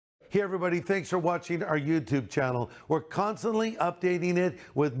Hey everybody, thanks for watching our YouTube channel. We're constantly updating it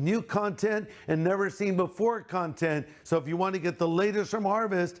with new content and never seen before content. So if you want to get the latest from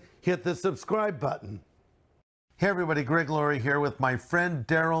Harvest, hit the subscribe button. Hey everybody, Greg Laurie here with my friend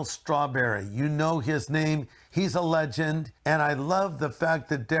Darryl Strawberry. You know his name, he's a legend, and I love the fact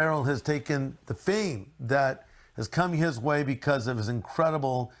that Darryl has taken the fame that has come his way because of his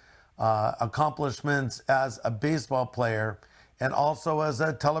incredible accomplishments as a baseball player and also as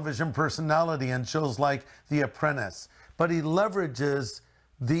a television personality in shows like The Apprentice. But he leverages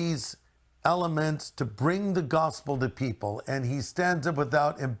these elements to bring the gospel to people, and he stands up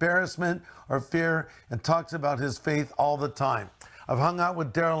without embarrassment or fear and talks about his faith all the time. I've hung out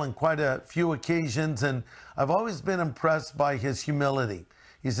with Darryl on quite a few occasions, and I've always been impressed by his humility.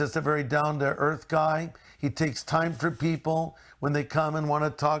 He's just a very down-to-earth guy. He takes time for people when they come and want to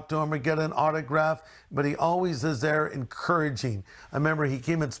talk to him or get an autograph, but he always is there encouraging. I remember he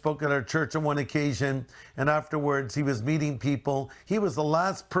came and spoke at our church on one occasion, and afterwards he was meeting people. He was the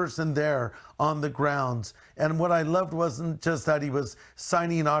last person there on the grounds. And what I loved wasn't just that he was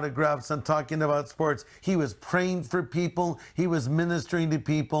signing autographs and talking about sports. He was praying for people. He was ministering to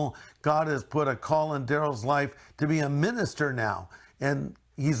people. God has put a call in Darryl's life to be a minister now. And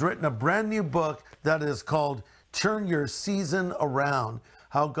he's written a brand new book that is called Turn Your Season Around,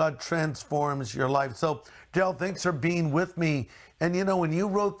 How God Transforms Your Life. So, Darryl, thanks for being with me. And you know, when you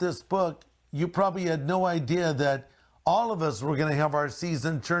wrote this book, you probably had no idea that all of us were going to have our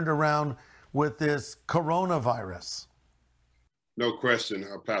season turned around with this coronavirus. No question,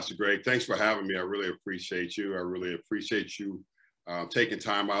 Pastor Greg. Thanks for having me. I really appreciate you. I really appreciate you taking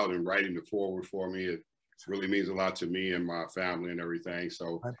time out and writing the foreword for me. It really means a lot to me and my family and everything.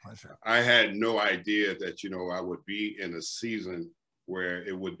 So My pleasure. I had no idea that, you know, I would be in a season where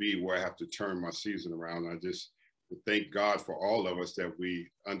it would be where I have to turn my season around. I just thank God for all of us that we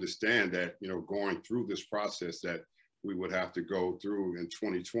understand that, you know, going through this process that we would have to go through in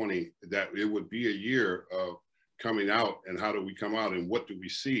 2020, that it would be a year of coming out, and how do we come out and what do we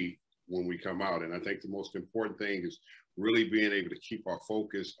see when we come out? And I think the most important thing is really being able to keep our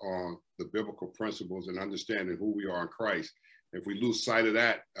focus on the biblical principles and understanding who we are in Christ. If we lose sight of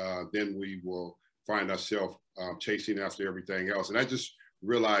that, then we will find ourselves chasing after everything else. And I just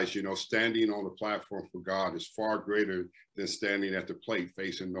realized, you know, standing on the platform for God is far greater than standing at the plate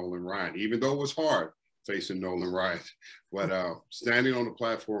facing Nolan Ryan, even though it was hard facing Nolan Ryan. But standing on the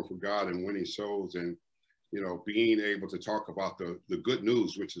platform for God and winning souls, and, you know, being able to talk about the good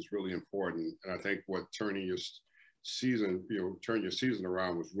news, which is really important. And I think what turn your season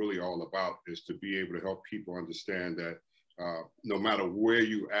around was really all about, is to be able to help people understand that no matter where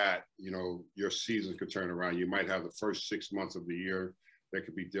you at, you know, your season could turn around. You might have the first 6 months of the year that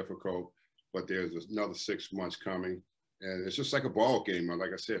could be difficult, but there's another 6 months coming. And it's just like a ball game.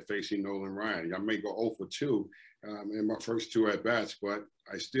 Like I said, facing Nolan Ryan. I may go 0 for 2 in my first 2 at-bats, but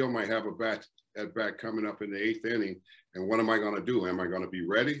I still might have a at-bat coming up in the 8th inning. And what am I going to do? Am I going to be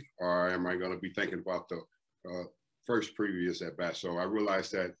ready, or am I going to be thinking about the first previous at-bat? So I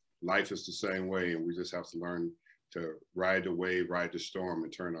realized that life is the same way, and we just have to learn to ride the wave, ride the storm,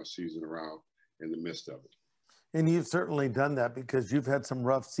 and turn our season around in the midst of it. And you've certainly done that, because you've had some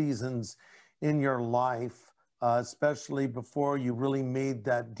rough seasons in your life, especially before you really made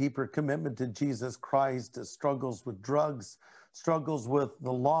that deeper commitment to Jesus Christ, struggles with drugs, struggles with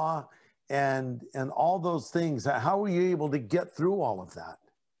the law, and all those things. How were you able to get through all of that?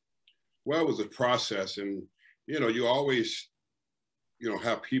 Well, it was a process, and, you know, you always, you know,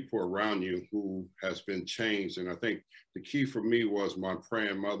 have people around you who has been changed. And I think the key for me was my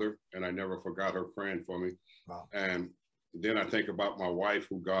praying mother, and I never forgot her praying for me. Wow. And then I think about my wife,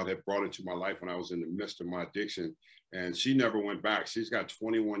 who God had brought into my life when I was in the midst of my addiction, and she never went back. She's got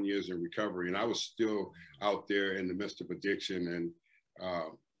 21 years in recovery, and I was still out there in the midst of addiction and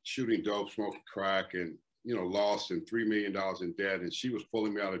shooting dope, smoking crack, and, you know, lost in $3 million in debt. And she was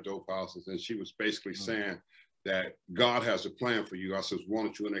pulling me out of dope houses, and she was basically saying that God has a plan for you. I said, why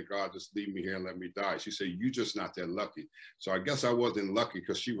don't you and that God just leave me here and let me die? She said, you're just not that lucky. So I guess I wasn't lucky,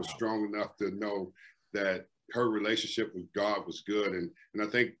 because she was strong enough to know that her relationship with God was good. And I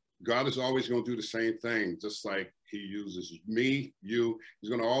think God is always going to do the same thing, just like he uses me, you. He's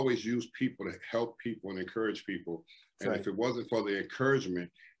going to always use people to help people and encourage people. And if it wasn't for the encouragement,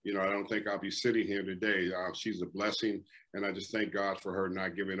 you know, I don't think I'll be sitting here today. She's a blessing. And I just thank God for her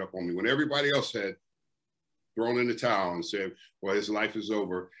not giving up on me. When everybody else had thrown in the towel and said, well, his life is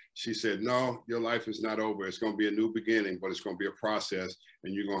over, she said, no, your life is not over. It's going to be a new beginning, but it's going to be a process,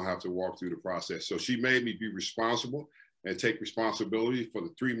 and you're going to have to walk through the process. So she made me be responsible and take responsibility for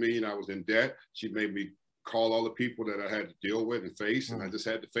the $3 million I was in debt. She made me call all the people that I had to deal with and face, and I just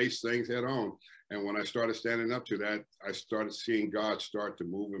had to face things head on. And when I started standing up to that, I started seeing God start to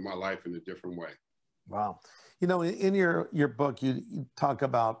move in my life in a different way. Wow. You know, in your book, you talk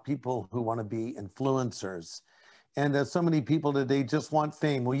about people who want to be influencers. And so many people today just want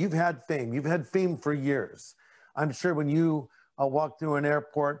fame. Well, you've had fame. You've had fame for years. I'm sure when you walk through an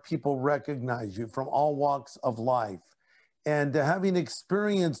airport, people recognize you from all walks of life. And having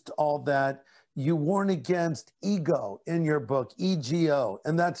experienced all that, you warn against ego in your book, EGO.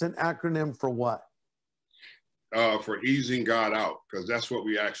 And that's an acronym for what? For easing God out, because that's what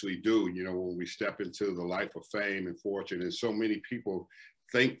we actually do, you know, when we step into the life of fame and fortune. And so many people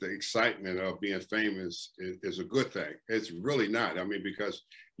think the excitement of being famous is a good thing. It's really not. I mean, because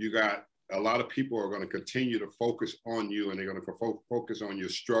you got a lot of people are going to continue to focus on you, and they're going to focus on your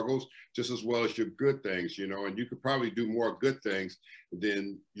struggles just as well as your good things, you know, and you could probably do more good things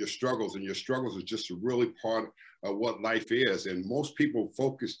than your struggles. And your struggles is just really part of what life is. And most people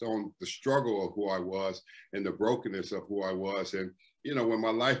focused on the struggle of who I was and the brokenness of who I was. And, you know, when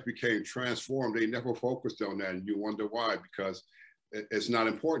my life became transformed, they never focused on that. And you wonder why, because it's not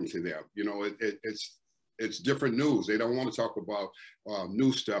important to them. You know, it's different news. They don't want to talk about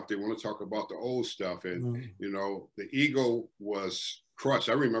new stuff. They want to talk about the old stuff. And, you know, the ego was crushed.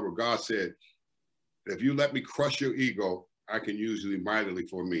 I remember God said, if you let me crush your ego, I can use you mightily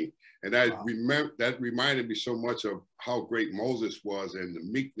for me. And that reminded me so much of how great Moses was and the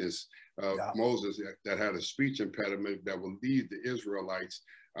meekness of Moses that had a speech impediment that will lead the Israelites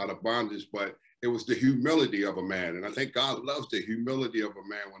out of bondage. But it was the humility of a man. And I think God loves the humility of a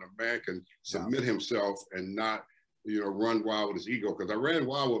man, when a man can submit himself and not, you know, run wild with his ego. Because I ran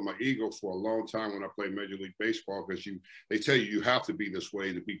wild with my ego for a long time when I played Major League Baseball, because they tell you have to be this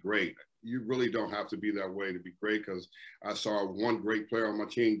way to be great. You really don't have to be that way to be great, because I saw one great player on my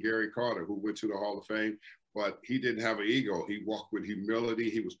team, Gary Carter, who went to the Hall of Fame, but he didn't have an ego. He walked with humility.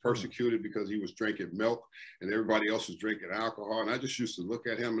 He was persecuted because he was drinking milk and everybody else was drinking alcohol. And I just used to look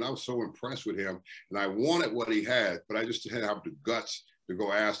at him, and I was so impressed with him. And I wanted what he had, but I just didn't have the guts to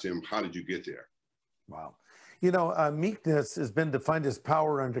go ask him, how did you get there? Wow. You know, meekness has been defined as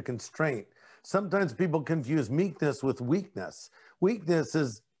power under constraint. Sometimes people confuse meekness with weakness. Weakness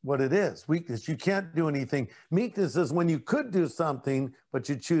is what it is. Weakness, you can't do anything. Meekness is when you could do something, but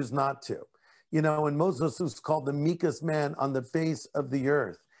you choose not to. You know, and Moses was called the meekest man on the face of the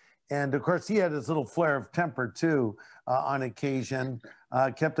earth. And of course, he had his little flare of temper too, on occasion,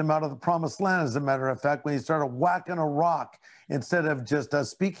 kept him out of the promised land, as a matter of fact, when he started whacking a rock instead of just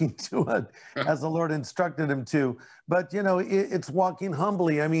speaking to it as the Lord instructed him to. But, you know, it's walking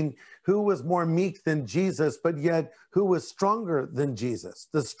humbly. I mean, who was more meek than Jesus, but yet who was stronger than Jesus?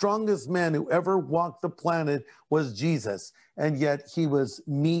 The strongest man who ever walked the planet was Jesus. And yet he was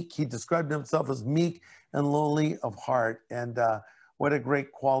meek. He described himself as meek and lowly of heart. And what a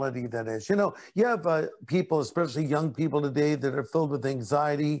great quality that is. You know, you have people, especially young people today, that are filled with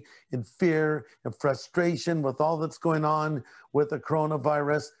anxiety and fear and frustration with all that's going on with the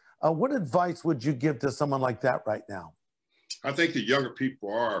coronavirus. What advice would you give to someone like that right now? I think the younger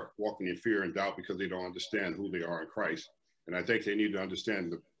people are walking in fear and doubt because they don't understand who they are in Christ. And I think they need to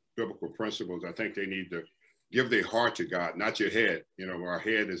understand the biblical principles. I think they need to give their heart to God, not your head. You know, our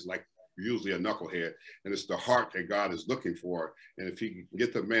head is like usually a knucklehead, and it's the heart that God is looking for. And if he can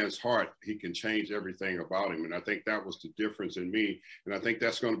get the man's heart, he can change everything about him. And I think that was the difference in me. And I think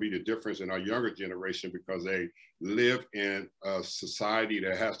that's going to be the difference in our younger generation, because they live in a society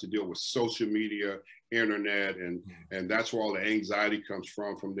that has to deal with social media, internet, and that's where all the anxiety comes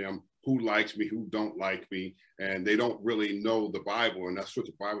from them. Who likes me, who don't like me, and they don't really know the Bible. And that's what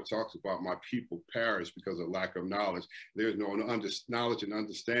the Bible talks about. My people perish because of lack of knowledge. There's no knowledge and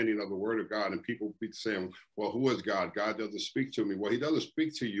understanding of the word of God. And people be saying, well, who is God? God doesn't speak to me. Well, he doesn't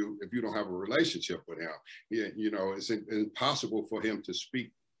speak to you if you don't have a relationship with him. You know, it's impossible for him to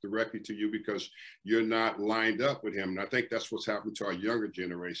speak directly to you because you're not lined up with him. And I think that's what's happened to our younger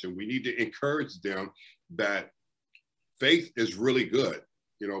generation. We need to encourage them that faith is really good.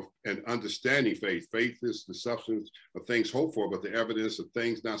 You know, and understanding faith. Faith is the substance of things hoped for, but the evidence of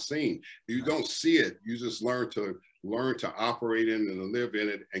things not seen. You don't see it. You just learn to operate in it and live in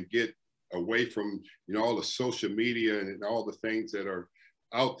it and get away from, you know, all the social media and all the things that are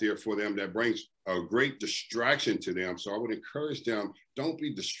out there for them that brings a great distraction to them. So I would encourage them, don't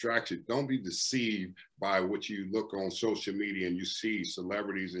be distracted. Don't be deceived by what you look on social media and you see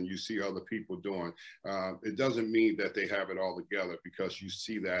celebrities and you see other people doing. It doesn't mean that they have it all together, because you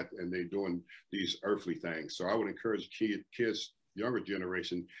see that and they're doing these earthly things. So I would encourage kids younger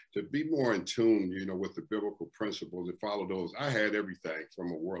generation to be more in tune, with the biblical principles and follow those. I had everything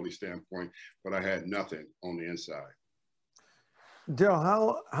from a worldly standpoint, but I had nothing on the inside.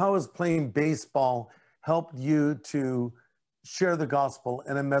 Daryl, how has playing baseball helped you to share the gospel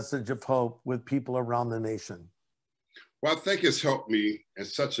and a message of hope with people around the nation? Well, I think it's helped me in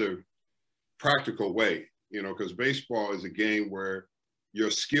such a practical way, because baseball is a game where your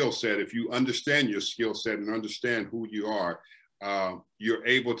skill set, if you understand your skill set and understand who you are, you're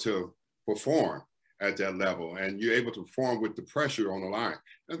able to perform at that level, and you're able to perform with the pressure on the line.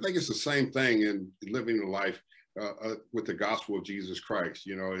 And I think it's the same thing in living a life with the gospel of Jesus Christ.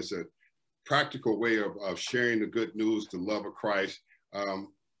 It's a practical way of sharing the good news, the love of Christ,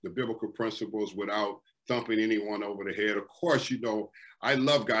 the biblical principles without thumping anyone over the head. Of course, I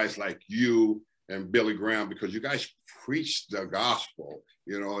love guys like you and Billy Graham, because you guys preach the gospel,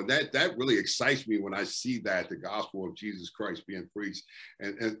 and that really excites me when I see that, the gospel of Jesus Christ being preached.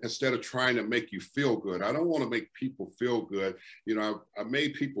 And instead of trying to make you feel good, I don't want to make people feel good. I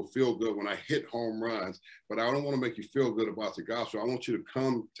made people feel good when I hit home runs, but I don't want to make you feel good about the gospel. I want you to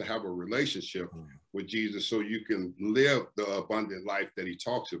come to have a relationship with Jesus so you can live the abundant life that he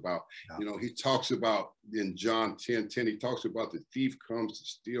talks about. Yeah. He talks about in John 10:10, he talks about the thief comes to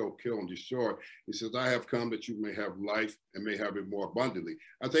steal, kill, and destroy. He says, I have come that you may have life and may have it more abundantly.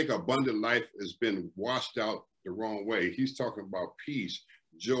 I think abundant life has been washed out the wrong way. He's talking about peace,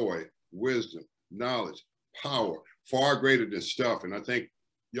 joy, wisdom, knowledge, power, far greater than stuff. And I think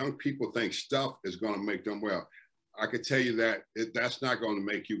young people think stuff is going to make them well. I can tell you that that's not going to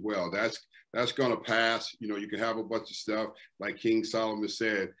make you well. That's going to pass. You can have a bunch of stuff, like King Solomon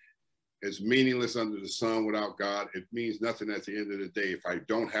said, it's meaningless under the sun without God. It means nothing at the end of the day if I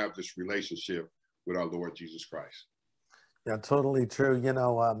don't have this relationship with our Lord Jesus Christ. Yeah, totally true.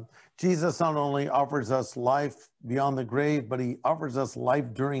 Jesus not only offers us life beyond the grave, but he offers us life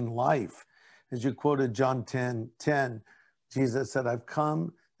during life. As you quoted John 10:10, Jesus said, I've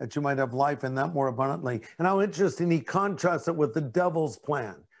come that you might have life and that more abundantly. And how interesting, he contrasts it with the devil's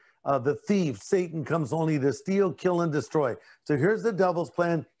plan. The thief, Satan, comes only to steal, kill, and destroy. So here's the devil's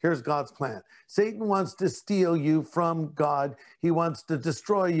plan. Here's God's plan. Satan wants to steal you from God. He wants to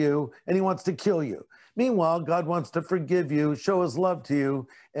destroy you, and he wants to kill you. Meanwhile, God wants to forgive you, show his love to you,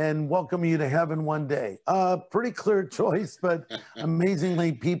 and welcome you to heaven one day. Pretty clear choice, but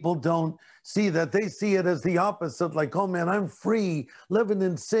amazingly, people don't see that. They see it as the opposite, like, oh man, I'm free, living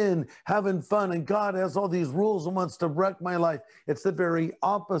in sin, having fun, and God has all these rules and wants to wreck my life. It's the very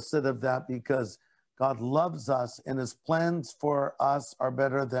opposite of that, because God loves us and his plans for us are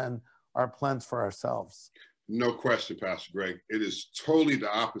better than our plans for ourselves. No question, Pastor Greg. It is totally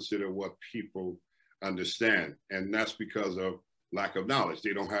the opposite of what people understand. And that's because of lack of knowledge.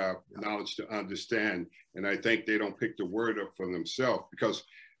 They don't have knowledge to understand. And I think they don't pick the word up for themselves, because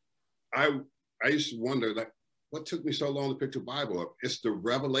I used to wonder, like, what took me so long to pick the Bible up? It's the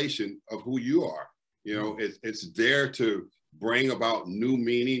revelation of who you are. It's there to bring about new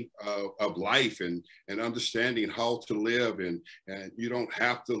meaning of life and understanding how to live. And you don't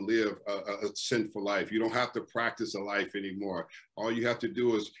have to live a sinful life. You don't have to practice a life anymore. All you have to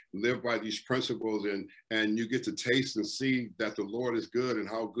do is live by these principles, and you get to taste and see that the Lord is good and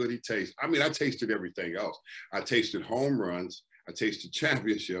how good he tastes. I mean, I tasted everything else. I tasted home runs. I tasted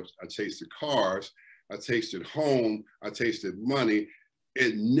championships. I tasted cars. I tasted home. I tasted money.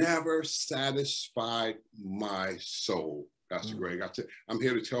 It never satisfied my soul, Pastor Greg. I'm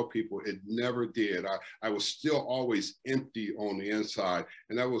here to tell people it never did. I was still always empty on the inside.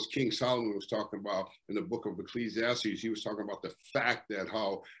 And that was King Solomon was talking about in the book of Ecclesiastes. He was talking about the fact that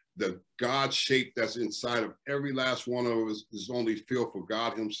how the God shape that's inside of every last one of us is only filled for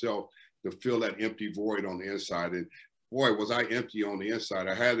God himself to fill that empty void on the inside. And boy, was I empty on the inside.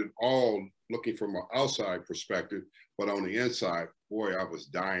 I had it all looking from an outside perspective, but on the inside, boy, I was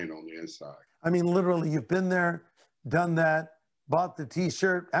dying on the inside. I mean, literally, you've been there, done that, bought the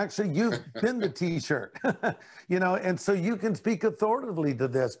t-shirt. Actually, you've been the t-shirt, and so you can speak authoritatively to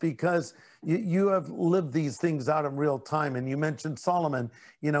this because you have lived these things out in real time. And you mentioned Solomon,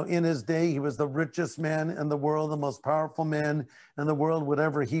 in his day, he was the richest man in the world, the most powerful man in the world.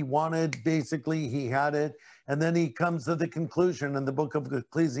 Whatever he wanted, basically, he had it. And then he comes to the conclusion in the book of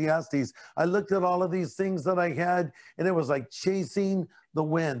Ecclesiastes, I looked at all of these things that I had, and it was like chasing the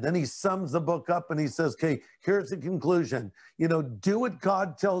wind. Then he sums the book up and he says, okay, here's the conclusion. Do what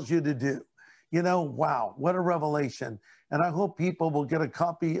God tells you to do. Wow, what a revelation. And I hope people will get a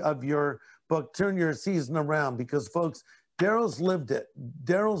copy of your book, Turn Your Season Around, because folks, Daryl's lived it.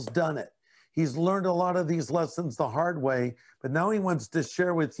 Daryl's done it. He's learned a lot of these lessons the hard way, but now he wants to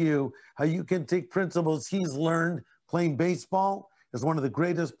share with you how you can take principles he's learned, playing baseball as one of the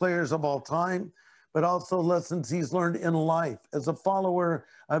greatest players of all time, but also lessons he's learned in life as a follower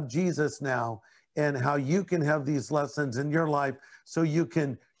of Jesus now, and how you can have these lessons in your life so you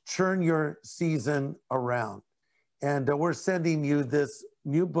can turn your season around. And we're sending you this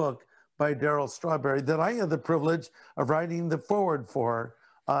new book by Darryl Strawberry that I had the privilege of writing the foreword for.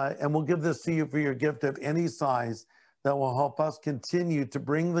 And we'll give this to you for your gift of any size that will help us continue to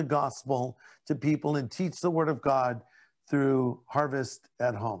bring the gospel to people and teach the word of God through Harvest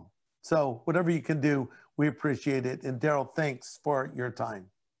at Home. So whatever you can do, we appreciate it. And Darryl, thanks for your time.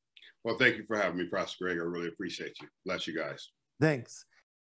 Well, thank you for having me, Pastor Greg. I really appreciate you. Bless you guys. Thanks.